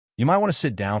You might want to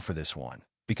sit down for this one,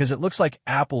 because it looks like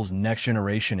Apple's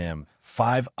next-generation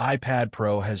M5 iPad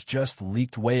Pro has just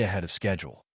leaked way ahead of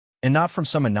schedule, and not from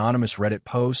some anonymous Reddit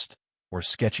post or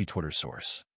sketchy Twitter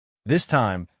source. This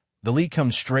time, the leak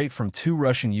comes straight from two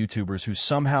Russian YouTubers who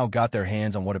somehow got their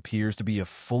hands on what appears to be a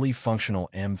fully functional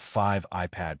M5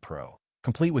 iPad Pro,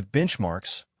 complete with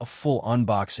benchmarks, a full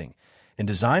unboxing, and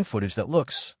design footage that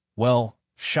looks, well,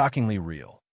 shockingly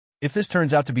real. If this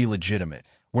turns out to be legitimate,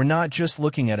 we're not just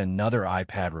looking at another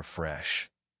iPad refresh.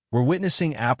 We're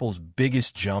witnessing Apple's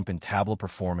biggest jump in tablet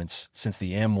performance since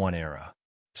the M1 era.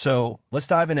 So, let's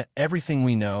dive into everything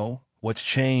we know, what's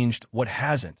changed, what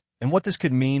hasn't, and what this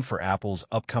could mean for Apple's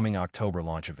upcoming October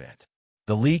launch event.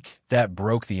 The leak that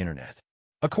broke the internet.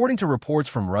 According to reports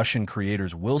from Russian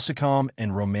creators Wilsacom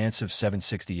and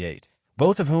Romancev768,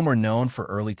 both of whom are known for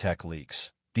early tech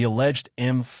leaks, the alleged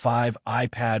M5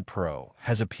 iPad Pro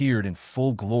has appeared in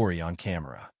full glory on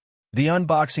camera. The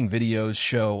unboxing videos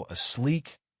show a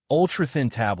sleek, ultra-thin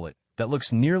tablet that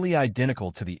looks nearly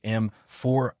identical to the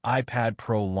M4 iPad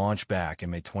Pro launched back in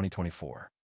May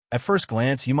 2024. At first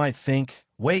glance, you might think,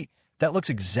 wait, that looks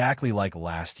exactly like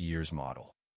last year's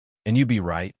model. And you'd be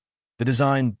right. The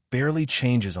design barely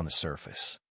changes on the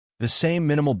surface. The same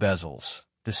minimal bezels,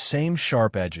 the same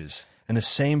sharp edges, and the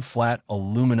same flat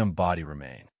aluminum body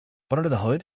remain. But under the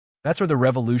hood, that's where the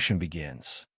revolution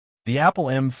begins. The Apple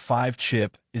M5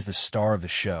 chip is the star of the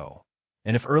show.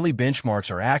 And if early benchmarks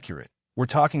are accurate, we're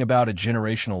talking about a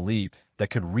generational leap that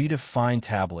could redefine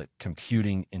tablet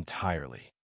computing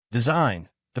entirely. Design,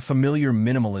 the familiar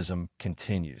minimalism,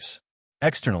 continues.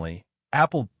 Externally,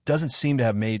 Apple doesn't seem to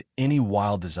have made any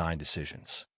wild design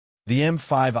decisions. The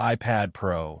M5 iPad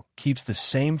Pro keeps the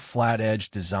same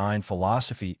flat-edge design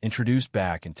philosophy introduced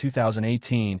back in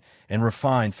 2018 and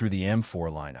refined through the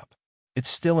M4 lineup. It's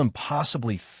still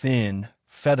impossibly thin,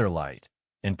 feather-light,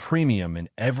 and premium in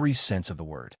every sense of the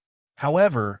word.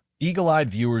 However, eagle-eyed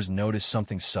viewers notice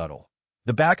something subtle.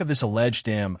 The back of this alleged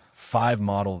M5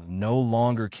 model no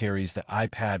longer carries the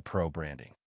iPad Pro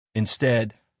branding.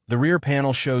 Instead, the rear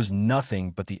panel shows nothing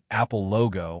but the Apple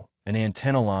logo, an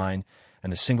antenna line,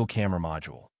 and a single camera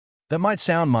module. That might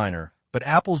sound minor, but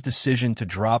Apple's decision to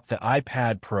drop the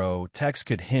iPad Pro text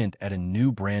could hint at a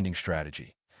new branding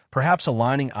strategy, perhaps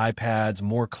aligning iPads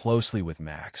more closely with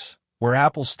Macs, where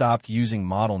Apple stopped using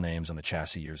model names on the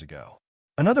chassis years ago.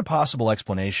 Another possible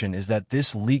explanation is that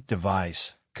this leaked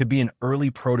device could be an early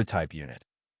prototype unit,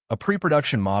 a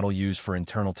pre-production model used for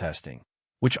internal testing,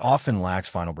 which often lacks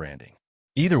final branding.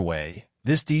 Either way,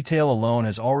 this detail alone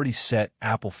has already set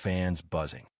Apple fans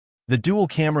buzzing. The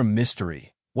dual-camera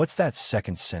mystery. What's that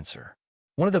second sensor?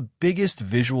 One of the biggest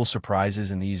visual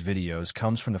surprises in these videos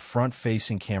comes from the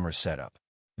front-facing camera setup.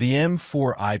 The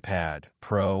M4 iPad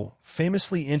Pro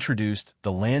famously introduced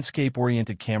the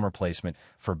landscape-oriented camera placement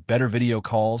for better video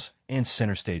calls and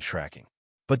center stage tracking.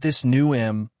 But this new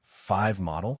M5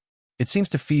 model, it seems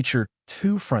to feature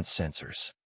two front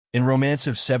sensors. In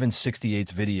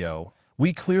Romancev768's video,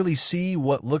 we clearly see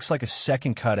what looks like a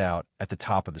second cutout at the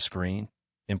top of the screen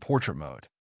in portrait mode.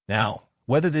 Now,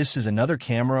 whether this is another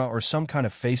camera or some kind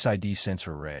of Face ID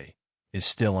sensor array is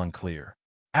still unclear.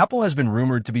 Apple has been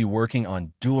rumored to be working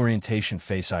on dual orientation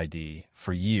Face ID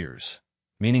for years,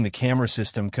 meaning the camera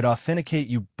system could authenticate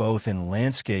you both in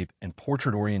landscape and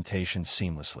portrait orientation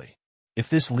seamlessly. If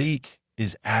this leak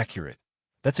is accurate,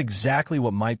 that's exactly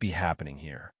what might be happening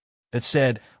here. That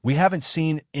said, we haven't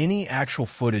seen any actual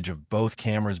footage of both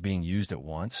cameras being used at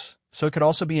once, so it could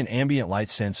also be an ambient light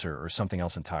sensor or something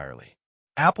else entirely.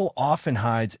 Apple often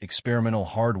hides experimental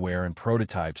hardware and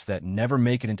prototypes that never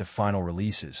make it into final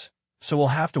releases, so we'll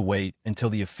have to wait until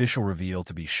the official reveal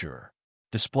to be sure.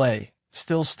 Display,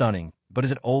 still stunning, but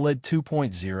is it OLED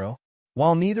 2.0?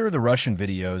 While neither of the Russian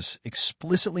videos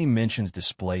explicitly mentions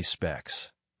display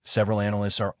specs, several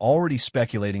analysts are already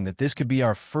speculating that this could be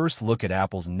our first look at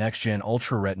Apple's next-gen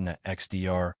Ultra Retina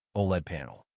XDR OLED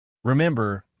panel.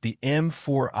 Remember, the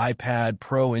M4 iPad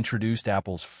Pro introduced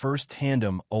Apple's first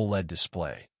tandem OLED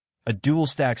display, a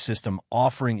dual-stack system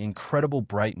offering incredible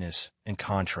brightness and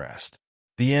contrast.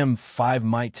 The M5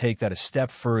 might take that a step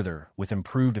further with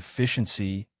improved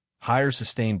efficiency, higher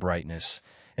sustained brightness,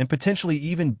 and potentially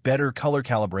even better color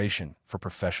calibration for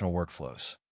professional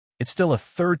workflows. It's still a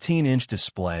 13-inch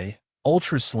display,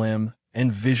 ultra-slim,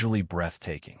 and visually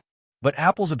breathtaking. But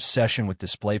Apple's obsession with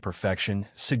display perfection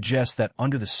suggests that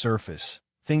under the surface,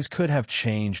 things could have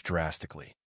changed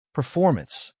drastically.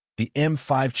 Performance. The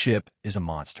M5 chip is a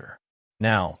monster.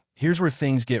 Now, here's where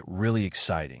things get really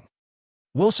exciting.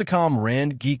 Wilsacom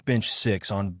ran Geekbench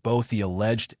 6 on both the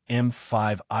alleged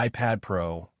M5 iPad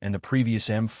Pro and the previous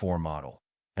M4 model,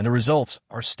 and the results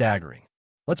are staggering.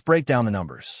 Let's break down the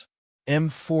numbers.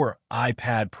 M4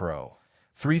 iPad Pro,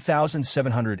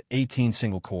 3,718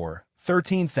 single-core,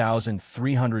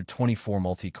 13,324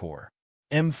 multi-core.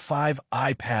 M5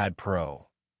 iPad Pro,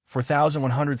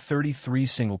 4,133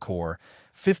 single-core,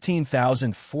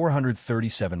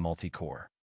 15,437 multi-core.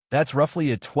 That's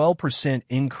roughly a 12%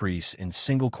 increase in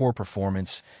single-core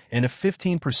performance and a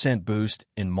 15% boost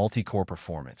in multi-core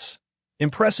performance.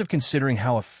 Impressive considering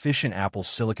how efficient Apple's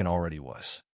silicon already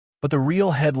was. But the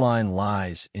real headline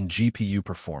lies in GPU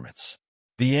performance.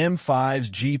 The M5's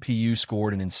GPU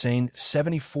scored an insane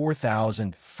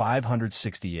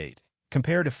 74,568,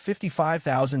 compared to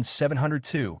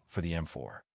 55,702 for the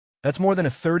M4. That's more than a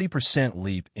 30%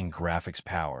 leap in graphics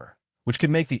power, which could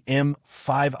make the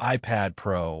M5 iPad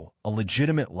Pro a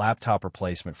legitimate laptop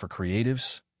replacement for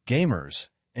creatives, gamers,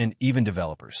 and even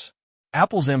developers.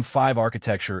 Apple's M5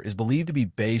 architecture is believed to be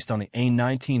based on the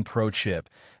A19 Pro chip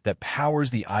that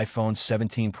powers the iPhone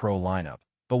 17 Pro lineup,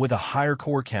 but with a higher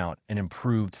core count and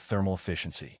improved thermal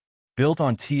efficiency. Built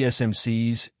on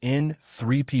TSMC's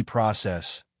N3P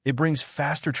process, it brings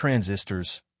faster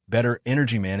transistors, better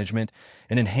energy management,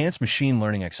 and enhanced machine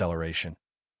learning acceleration,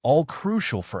 all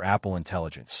crucial for Apple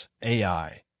Intelligence,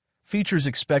 AI, features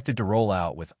expected to roll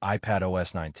out with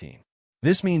iPadOS 19.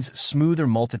 This means smoother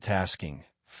multitasking,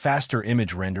 faster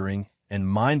image rendering, and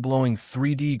mind-blowing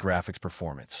 3D graphics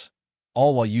performance,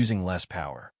 all while using less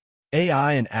power.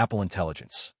 AI and Apple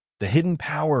Intelligence, the hidden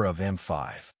power of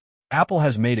M5. Apple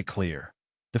has made it clear,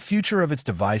 the future of its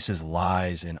devices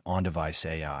lies in on-device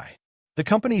AI. The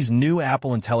company's new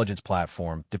Apple Intelligence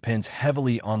platform depends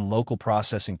heavily on local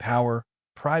processing power,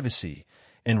 privacy,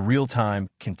 and real-time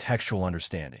contextual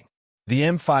understanding. The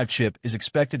M5 chip is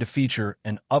expected to feature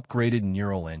an upgraded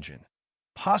neural engine,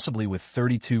 possibly with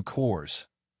 32 cores,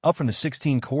 up from the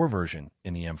 16-core version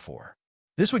in the M4.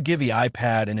 This would give the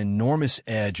iPad an enormous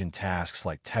edge in tasks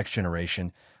like text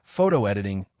generation, photo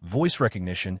editing, voice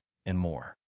recognition, and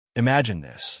more. Imagine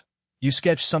this. You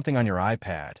sketch something on your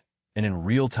iPad, and in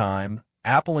real time,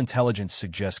 Apple Intelligence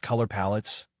suggests color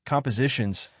palettes,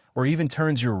 compositions, or even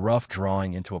turns your rough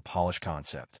drawing into a polished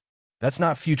concept. That's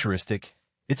not futuristic.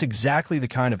 It's exactly the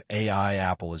kind of AI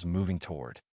Apple is moving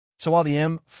toward. So while the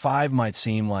M5 might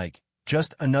seem like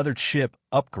just another chip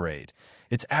upgrade,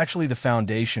 it's actually the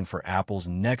foundation for Apple's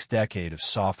next decade of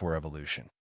software evolution.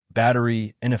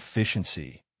 Battery and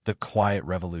efficiency, the quiet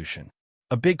revolution.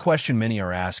 A big question many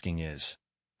are asking is,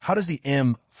 how does the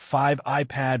M5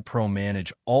 iPad Pro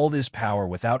manage all this power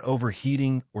without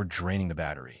overheating or draining the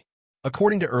battery?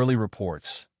 According to early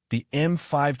reports, the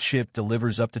M5 chip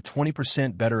delivers up to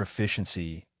 20% better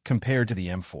efficiency compared to the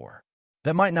M4.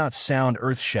 That might not sound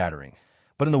earth-shattering,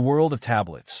 but in the world of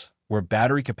tablets, where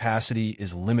battery capacity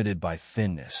is limited by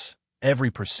thinness,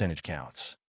 every percentage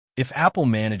counts. If Apple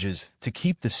manages to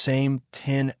keep the same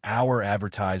 10-hour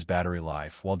advertised battery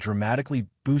life while dramatically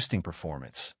boosting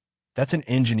performance, that's an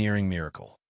engineering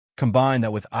miracle. Combine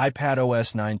that with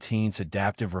iPadOS 19's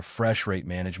adaptive refresh rate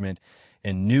management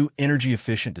and new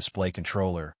energy-efficient display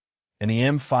controller, and the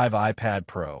M5 iPad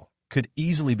Pro could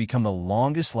easily become the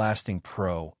longest-lasting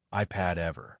Pro iPad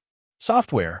ever.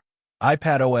 Software,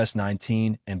 iPadOS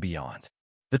 19 and beyond.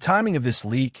 The timing of this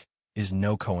leak is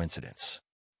no coincidence.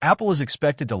 Apple is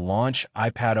expected to launch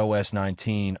iPadOS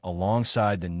 19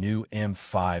 alongside the new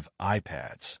M5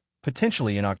 iPads,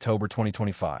 potentially in October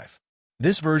 2025.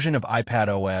 This version of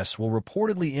iPadOS will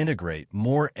reportedly integrate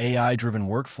more AI-driven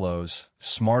workflows,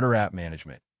 smarter app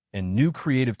management, and new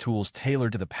creative tools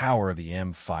tailored to the power of the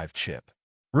M5 chip.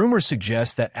 Rumors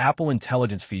suggest that Apple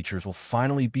Intelligence features will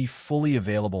finally be fully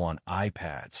available on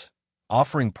iPads,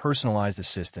 offering personalized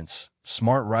assistance,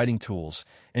 smart writing tools,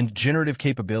 and generative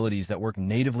capabilities that work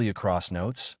natively across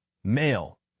Notes,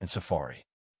 Mail, and Safari.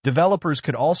 Developers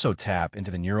could also tap into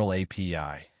the Neural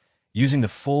API, using the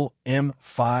full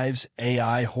M5's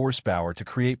AI horsepower to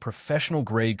create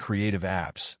professional-grade creative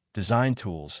apps, design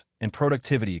tools, and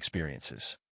productivity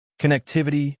experiences.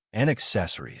 Connectivity and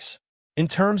accessories. In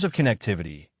terms of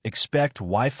connectivity, expect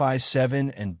Wi-Fi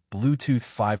 7 and Bluetooth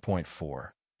 5.4,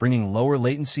 bringing lower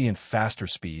latency and faster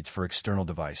speeds for external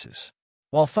devices.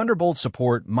 While Thunderbolt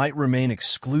support might remain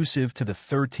exclusive to the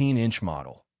 13-inch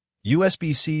model,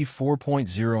 USB-C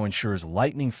 4.0 ensures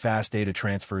lightning-fast data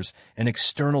transfers and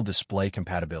external display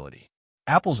compatibility.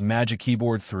 Apple's Magic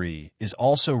Keyboard 3 is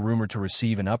also rumored to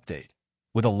receive an update,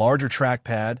 with a larger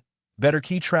trackpad, better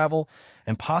key travel,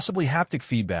 and possibly haptic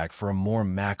feedback for a more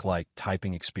Mac-like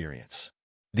typing experience.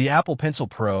 The Apple Pencil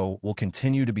Pro will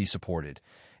continue to be supported,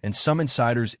 and some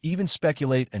insiders even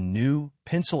speculate a new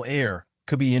Pencil Air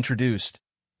could be introduced,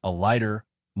 a lighter,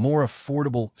 more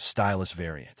affordable stylus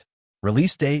variant.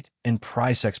 Release date and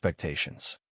price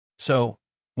expectations. So,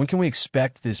 When can we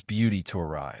expect this beauty to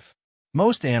arrive?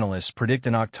 Most analysts predict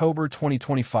an October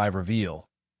 2025 reveal,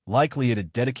 likely at a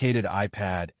dedicated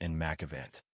iPad and Mac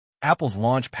event. Apple's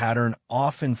launch pattern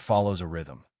often follows a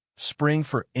rhythm: spring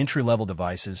for entry-level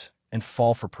devices and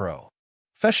fall for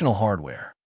professional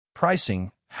hardware.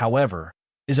 Pricing, however,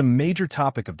 is a major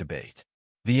topic of debate.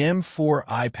 The M4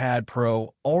 iPad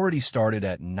Pro already started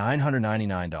at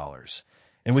 $999,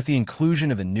 and with the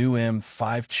inclusion of the new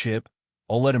M5 chip,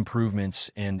 OLED improvements,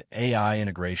 and AI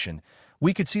integration,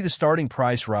 we could see the starting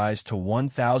price rise to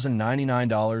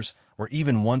 $1,099 or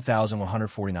even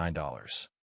 $1,149.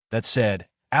 That said,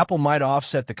 Apple might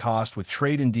offset the cost with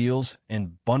trade-in deals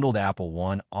and bundled Apple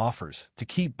One offers to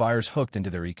keep buyers hooked into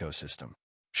their ecosystem.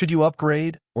 Should you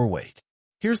upgrade or wait?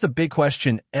 Here's the big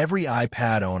question every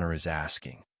iPad owner is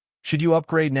asking. Should you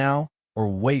upgrade now or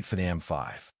wait for the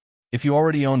M5? If you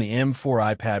already own the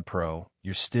M4 iPad Pro,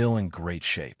 you're still in great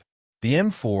shape. The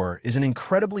M4 is an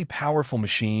incredibly powerful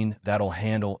machine that'll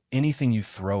handle anything you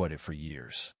throw at it for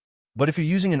years. But if you're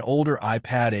using an older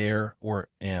iPad Air or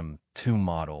M2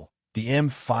 model, the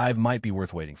M5 might be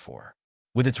worth waiting for.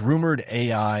 With its rumored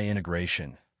AI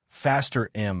integration, faster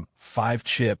M5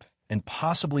 chip, and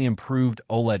possibly improved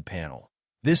OLED panel,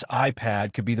 this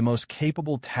iPad could be the most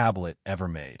capable tablet ever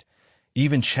made,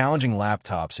 even challenging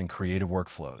laptops in creative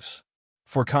workflows.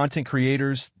 For content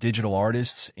creators, digital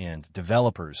artists, and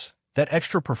developers, that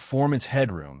extra performance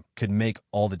headroom could make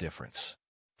all the difference.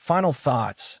 Final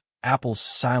thoughts: Apple's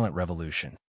silent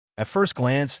revolution. At first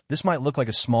glance, this might look like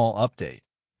a small update.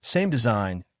 Same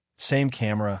design, same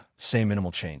camera, same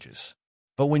minimal changes.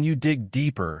 But when you dig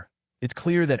deeper, it's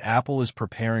clear that Apple is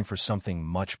preparing for something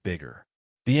much bigger.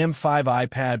 The M5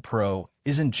 iPad Pro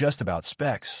isn't just about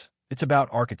specs, it's about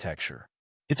architecture.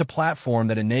 It's a platform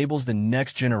that enables the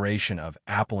next generation of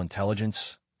Apple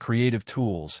intelligence, creative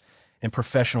tools, and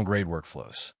professional-grade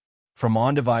workflows. From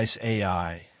on-device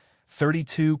AI,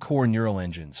 32-core neural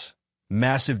engines,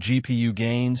 massive GPU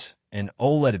gains, and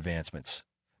OLED advancements,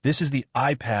 this is the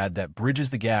iPad that bridges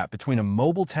the gap between a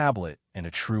mobile tablet and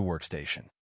a true workstation.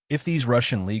 If these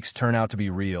Russian leaks turn out to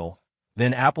be real,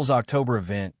 then Apple's October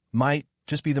event might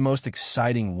just be the most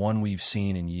exciting one we've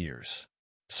seen in years.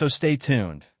 So stay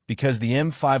tuned, because the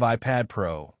M5 iPad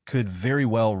Pro could very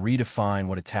well redefine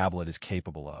what a tablet is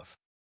capable of.